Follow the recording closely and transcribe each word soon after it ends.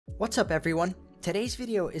What's up everyone? Today's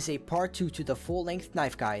video is a part 2 to the full-length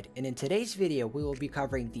knife guide, and in today's video we will be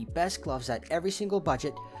covering the best gloves at every single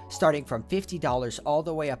budget, starting from $50 all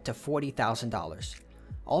the way up to $40,000.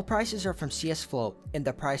 All prices are from CS Float, and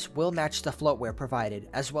the price will match the floatwear provided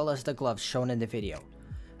as well as the gloves shown in the video.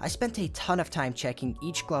 I spent a ton of time checking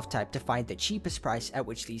each glove type to find the cheapest price at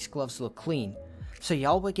which these gloves look clean, so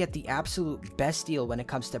y'all will get the absolute best deal when it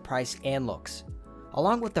comes to price and looks.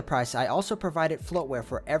 Along with the price, I also provided floatwear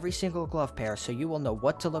for every single glove pair, so you will know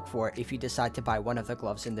what to look for if you decide to buy one of the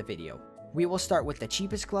gloves in the video. We will start with the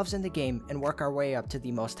cheapest gloves in the game and work our way up to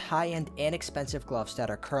the most high-end and expensive gloves that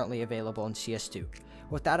are currently available in CS2.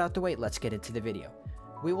 With that out the way, let's get into the video.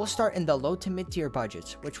 We will start in the low to mid-tier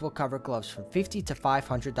budgets, which will cover gloves from $50 to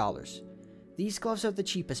 $500. These gloves are the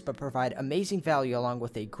cheapest but provide amazing value along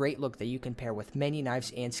with a great look that you can pair with many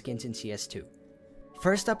knives and skins in CS2.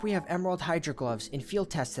 First up, we have Emerald Hydra gloves in field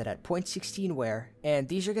tested at .16 wear, and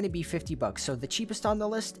these are going to be $50, so the cheapest on the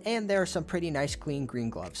list, and there are some pretty nice clean green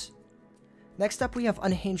gloves. Next up, we have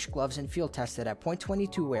Unhinged gloves in field tested at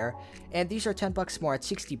 .22 wear, and these are $10 more at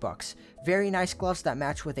 $60. Very nice gloves that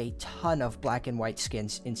match with a ton of black and white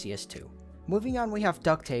skins in CS2. Moving on, we have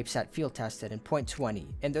Duct Tapes at field tested in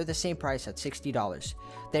 .20, and they're the same price at $60.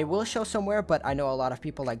 They will show some wear, but I know a lot of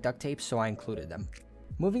people like duct tapes, so I included them.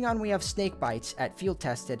 Moving on, we have Snake Bites at field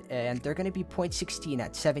tested, and they're going to be .16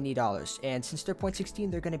 at $70, and since they're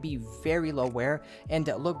 .16, they're going to be very low wear and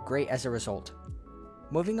look great as a result.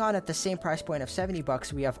 Moving on, at the same price point of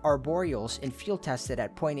 $70, we have Arboreals in field tested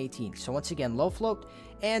at .18, so once again low float,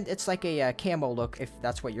 and it's like a camo look if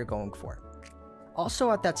that's what you're going for.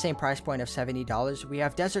 Also at that same price point of $70, we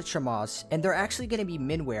have Desert Chamois, and they're actually going to be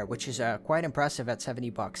min wear, which is quite impressive at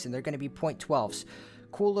 $70, and they're going to be .12s.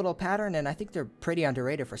 Cool little pattern, and I think they're pretty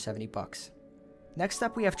underrated for $70. Next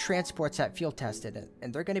up, we have Transports at field tested,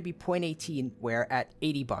 and they're going to be .18 wear at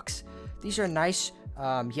 $80. These are nice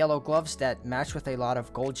yellow gloves that match with a lot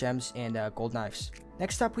of gold gems and gold knives.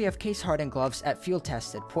 Next up, we have Case Hardened gloves at field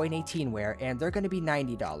tested .18 wear, and they're going to be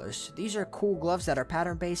 $90. These are cool gloves that are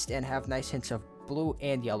pattern based and have nice hints of blue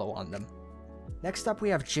and yellow on them. Next up, we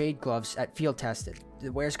have Jade gloves at field tested.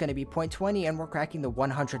 The wear is going to be .20, and we're cracking the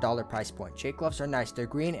 $100 price point. Jade gloves are nice. They're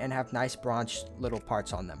green and have nice bronze little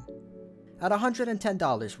parts on them. At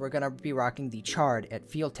 $110, we're going to be rocking the Charred at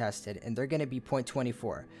field tested, and they're going to be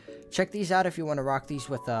 .24. Check these out if you want to rock these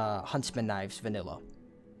with Huntsman knives vanilla.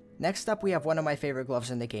 Next up, we have one of my favorite gloves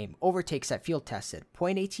in the game, Overtakes at field tested.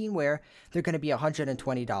 .18 wear, they're going to be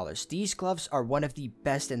 $120. These gloves are one of the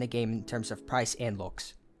best in the game in terms of price and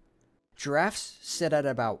looks. Giraffes sit at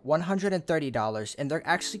about $130, and they're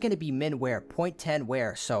actually going to be min wear, .10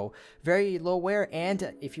 wear, so very low wear,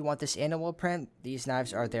 and if you want this animal print, these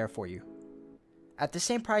knives are there for you. At the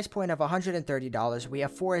same price point of $130, we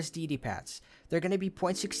have 4SD pads. They're going to be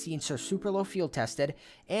 .16, so super low field tested,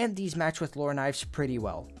 and these match with lore knives pretty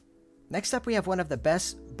well. Next up, we have one of the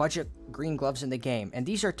best budget green gloves in the game, and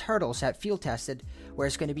these are Turtles at field tested, where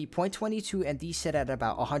it's going to be .22, and these sit at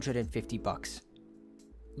about $150.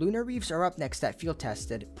 Lunar Reefs are up next at field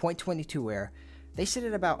tested, .22 wear. They sit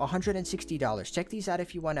at about $160. Check these out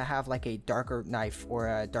if you want to have like a darker knife or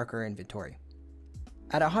a darker inventory.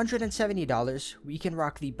 At $170, we can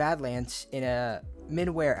rock the Badlands in a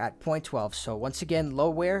min wear at .12. So once again, low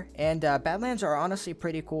wear, and Badlands are honestly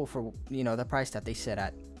pretty cool for the price that they sit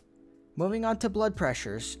at. Moving on to Blood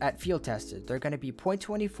Pressures at field tested, they're going to be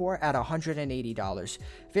 .24 at $180.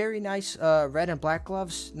 Very nice red and black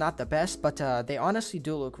gloves, not the best, but they honestly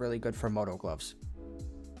do look really good for moto gloves.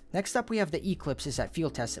 Next up, we have the Eclipses at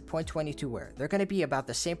field tested, .22 wear. They're going to be about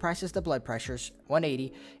the same price as the Blood Pressures,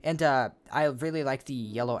 $180, and I really like the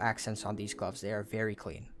yellow accents on these gloves. They are very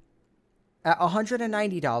clean. At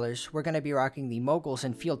 $190, we're going to be rocking the Moguls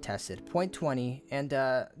in field tested, .20,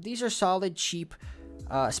 and these are solid, cheap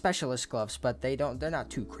specialist gloves, but they're not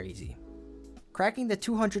too crazy. Cracking the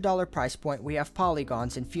 $200 price point, we have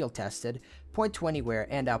Polygons in field tested, .20 wear,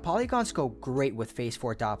 and Polygons go great with Phase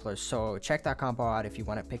 4 Dopplers, so check that combo out if you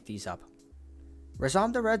want to pick these up.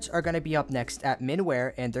 Razom the Reds are going to be up next at min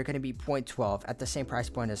wear, and they're going to be .12 at the same price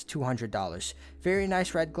point as $200. Very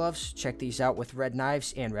nice red gloves, check these out with red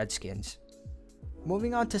knives and red skins.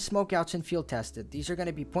 Moving on to Smokeouts in field tested, these are going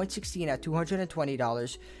to be .16 at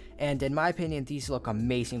 $220, and in my opinion, these look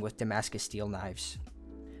amazing with Damascus steel knives.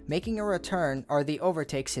 Making a return are the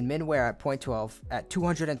Overtakes in min wear at .12 at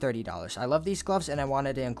 $230. I love these gloves, and I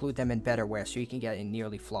wanted to include them in better wear so you can get a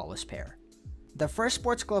nearly flawless pair. The first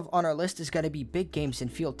sports glove on our list is going to be Big Games in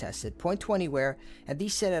field tested, .20 wear, and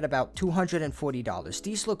these sit at about $240.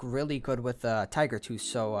 These look really good with Tiger Tooth,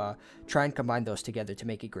 so try and combine those together to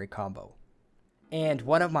make a great combo. And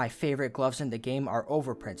one of my favorite gloves in the game are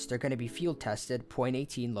overprints. They're going to be field tested,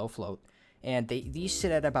 0.18 low float. And these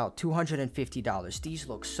sit at about $250. These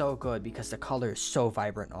look so good because the color is so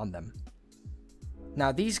vibrant on them.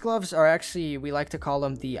 Now these gloves are actually, we like to call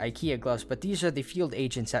them the IKEA gloves, but these are the field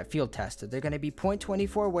agents at field tested. They're going to be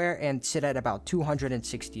 0.24 wear and sit at about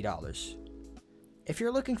 $260. If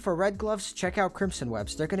you're looking for red gloves, check out Crimson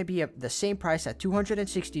Webs. They're going to be the same price at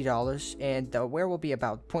 $260, and the wear will be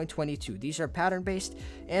about 0.22. These are pattern based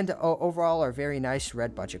and overall are very nice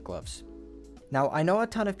red budget gloves. Now, I know a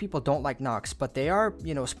ton of people don't like Knox, but they are,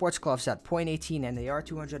 sports gloves at 0.18 and they are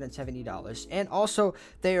 $270. And also,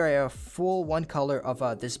 they are a full one color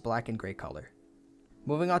of this black and gray color.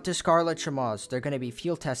 Moving on to Scarlet Chamois, they're going to be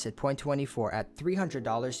field tested 0.24 at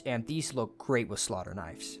 $300, and these look great with slaughter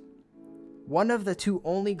knives. One of the two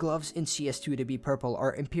only gloves in CS2 to be purple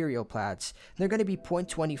are Imperial Plaids. They're going to be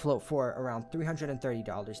 0.20 float for around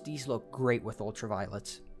 $330. These look great with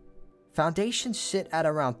ultraviolets. Foundations sit at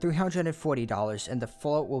around $340 and the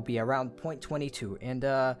float will be around 0.22,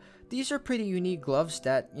 and these are pretty unique gloves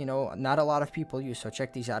that, not a lot of people use, so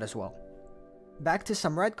check these out as well. Back to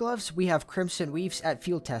some red gloves, we have Crimson Weaves at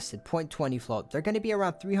field tested, 0.20 float. They're going to be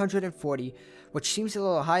around $340, which seems a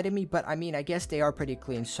little high to me, but I mean, I guess they are pretty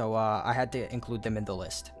clean, so I had to include them in the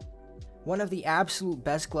list. One of the absolute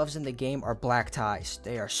best gloves in the game are black ties.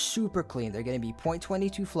 They are super clean. They're going to be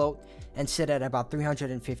 0.22 float and sit at about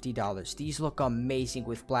 $350. These look amazing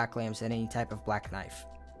with black lambs and any type of black knife.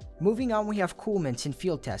 Moving on, we have Cool Mints in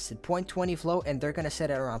field tested, 0.20 float, and they're going to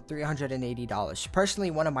sit at around $380.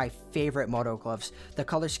 Personally, one of my favorite moto gloves. The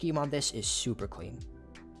color scheme on this is super clean.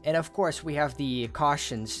 And of course, we have the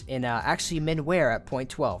Cautions in actually min wear at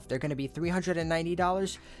 0.12. They're going to be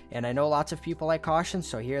 $390, and I know lots of people like Cautions,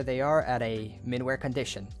 so here they are at a min wear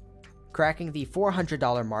condition. Cracking the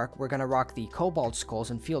 $400 mark, we're going to rock the Cobalt Skulls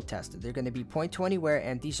in field tested. They're going to be 0.20 wear,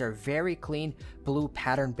 and these are very clean blue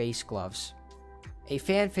pattern-based gloves. A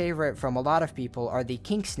fan favorite from a lot of people are the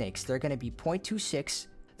King Snakes. They're going to be 0.26.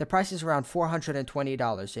 The price is around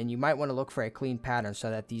 $420, and you might want to look for a clean pattern so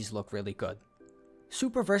that these look really good.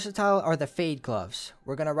 Super versatile are the Fade gloves.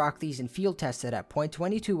 We're going to rock these in field tested at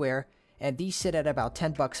 0.22 wear, and these sit at about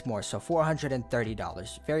 $10 more, so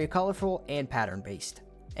 $430. Very colorful and pattern based.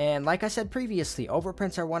 And like I said previously,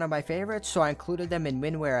 overprints are one of my favorites, so I included them in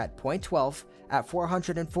min wear at 0.12 at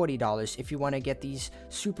 $440 if you want to get these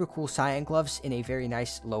super cool cyan gloves in a very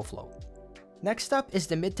nice low flow. Next up is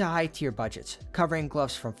the mid to high tier budgets, covering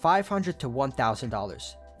gloves from $500 to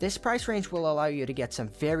 $1,000. This price range will allow you to get some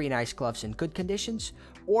very nice gloves in good conditions,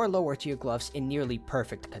 or lower tier gloves in nearly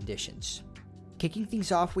perfect conditions. Kicking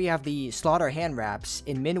things off, we have the Slaughter hand wraps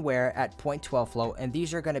in min wear at 0.12 float, and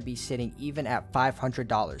these are going to be sitting even at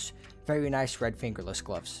 $500. Very nice red fingerless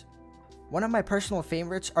gloves. One of my personal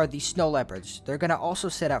favorites are the Snow Leopards. They're going to also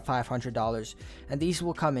sit at $500, and these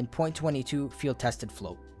will come in 0.22 field tested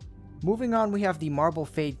float. Moving on, we have the Marble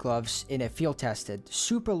Fade gloves in a field tested,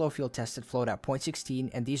 super low field tested float at 0.16,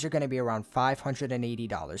 and these are going to be around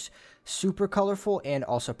 $580. Super colorful and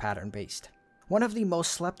also pattern based. One of the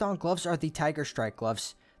most slept on gloves are the Tiger Strike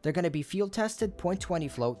gloves. They're going to be field tested, 0.20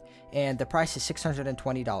 float, and the price is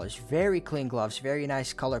 $620. Very clean gloves, very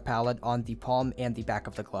nice color palette on the palm and the back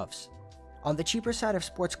of the gloves. On the cheaper side of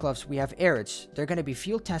sports gloves, we have Arids. They're going to be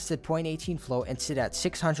field tested, 0.18 float, and sit at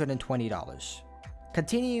 $620.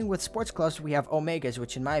 Continuing with sports gloves, we have Omegas,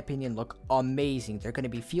 which in my opinion look amazing. They're going to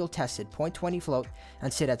be field tested, 0.20 float,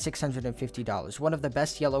 and sit at $650. One of the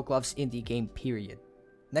best yellow gloves in the game, period.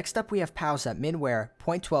 Next up, we have POWs at min wear,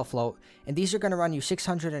 0.12 float, and these are going to run you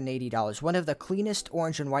 $680. One of the cleanest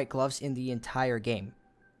orange and white gloves in the entire game.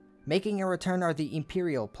 Making a return are the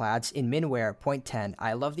Imperial Plaids in min wear, 0.10.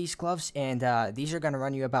 I love these gloves, and these are going to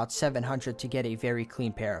run you about $700 to get a very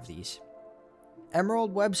clean pair of these.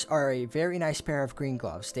 Emerald Webs are a very nice pair of green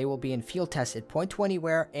gloves. They will be in field tested, 0.20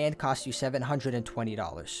 wear, and cost you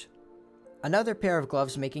 $720. Another pair of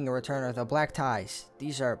gloves making a return are the black ties.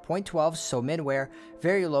 These are 0.12, so min wear,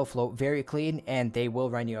 very low float, very clean, and they will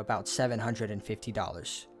run you about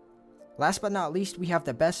 $750. Last but not least, we have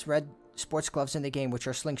the best red sports gloves in the game, which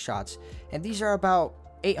are Slingshots, and these are about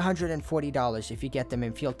 $840 if you get them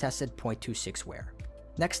in field tested 0.26 wear.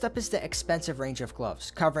 Next up is the expensive range of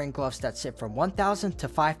gloves, covering gloves that sit from $1,000 to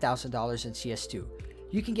 $5,000 in CS2.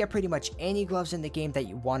 You can get pretty much any gloves in the game that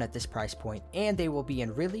you want at this price point, and they will be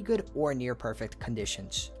in really good or near perfect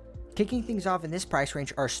conditions. Kicking things off in this price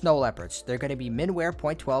range are Snow Leopards. They're going to be min wear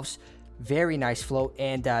 0.12s, very nice float,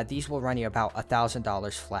 and these will run you about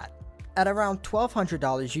 $1,000 flat. At around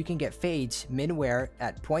 $1,200, you can get Fades min wear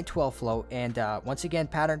at 0.12 float, and once again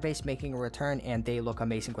pattern based, making a return, and they look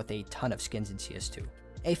amazing with a ton of skins in CS2.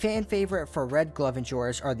 A fan favorite for red glove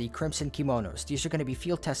enjoyers are the Crimson Kimonos. These are going to be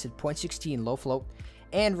field tested 0.16 low float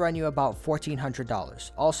and run you about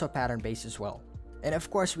 $1,400, also pattern based as well. And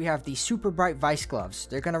of course we have the super bright Vice gloves.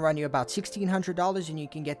 They're going to run you about $1,600 and you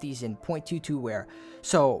can get these in 0.22 wear.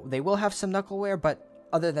 So they will have some knuckle wear, but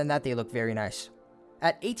other than that they look very nice.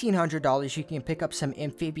 At $1,800 you can pick up some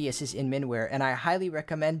Amphibiouses in min wear, and I highly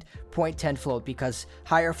recommend 0.10 float because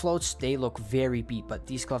higher floats they look very beat, but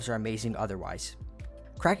these gloves are amazing otherwise.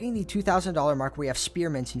 Cracking the $2,000 mark, we have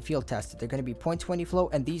Spearmints in field tested. They're going to be 0.20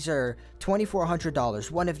 float, and these are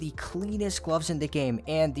 $2,400. One of the cleanest gloves in the game,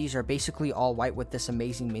 and these are basically all white with this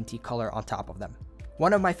amazing minty color on top of them.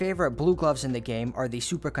 One of my favorite blue gloves in the game are the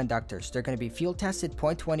Superconductors. They're going to be field tested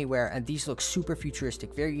 0.20 wear, and these look super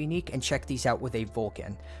futuristic, very unique, and check these out with a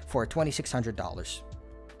Vulcan for $2,600.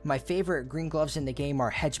 My favorite green gloves in the game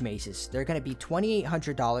are Hedge Mazes. They're going to be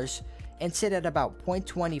 $2,800 and sit at about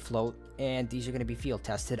 0.20 float, and these are going to be field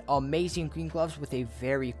tested. Amazing green gloves with a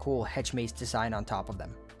very cool hedge maze design on top of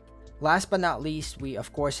them. Last but not least, we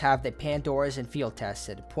of course have the Pandoras in field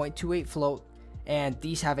tested 0.28 float, and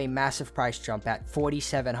these have a massive price jump at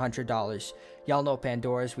 $4,700. Y'all know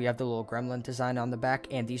Pandoras, we have the little gremlin design on the back,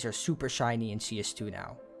 and these are super shiny in CS2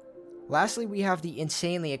 now. Lastly, we have the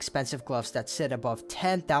insanely expensive gloves that sit above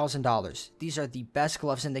 $10,000. These are the best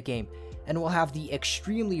gloves in the game and will have the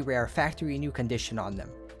extremely rare factory new condition on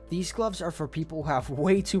them. These gloves are for people who have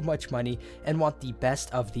way too much money and want the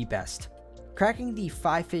best of the best. Cracking the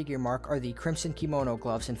 5-figure mark are the Crimson Kimono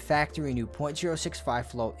gloves in factory new 0.065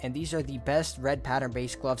 float, and these are the best red pattern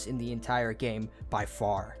based gloves in the entire game by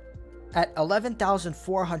far. At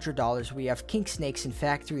 $11,400 we have King Snakes in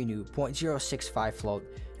factory new 0.065 float,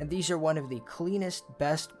 and these are one of the cleanest,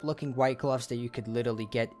 best looking white gloves that you could literally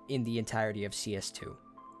get in the entirety of CS2.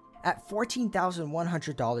 At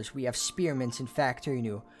 $14,100 we have Spearmints in factory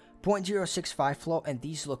new 0.065 float, and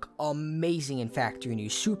these look amazing in factory new,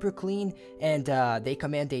 super clean, and they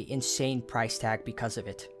command a insane price tag because of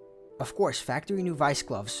it. Of course, factory new Vice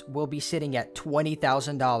gloves will be sitting at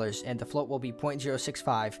 $20,000 and the float will be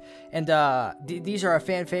 0.065, and these are a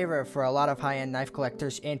fan favorite for a lot of high-end knife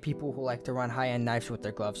collectors and people who like to run high-end knives with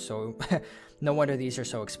their gloves, so no wonder these are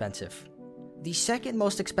so expensive. The second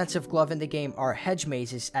most expensive glove in the game are Hedge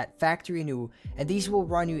Mazes at factory new, and these will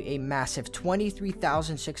run you a massive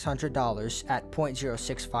 $23,600 at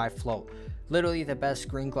 0.065 float. Literally the best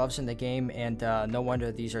green gloves in the game, and no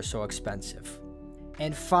wonder these are so expensive.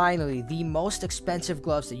 And finally, the most expensive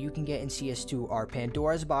gloves that you can get in CS2 are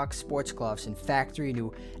Pandora's Box sports gloves in factory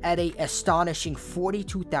new at a astonishing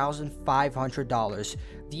 $42,500.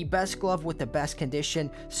 The best glove with the best condition,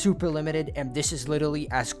 super limited, and this is literally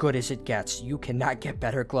as good as it gets. You cannot get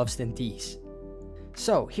better gloves than these.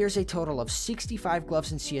 So here's a total of 65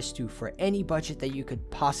 gloves in CS2 for any budget that you could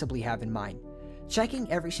possibly have in mind. Checking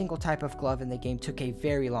every single type of glove in the game took a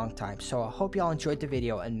very long time, so I hope y'all enjoyed the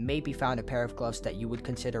video and maybe found a pair of gloves that you would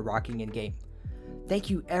consider rocking in game. Thank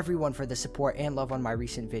you everyone for the support and love on my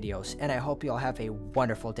recent videos, and I hope y'all have a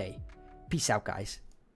wonderful day. Peace out, guys.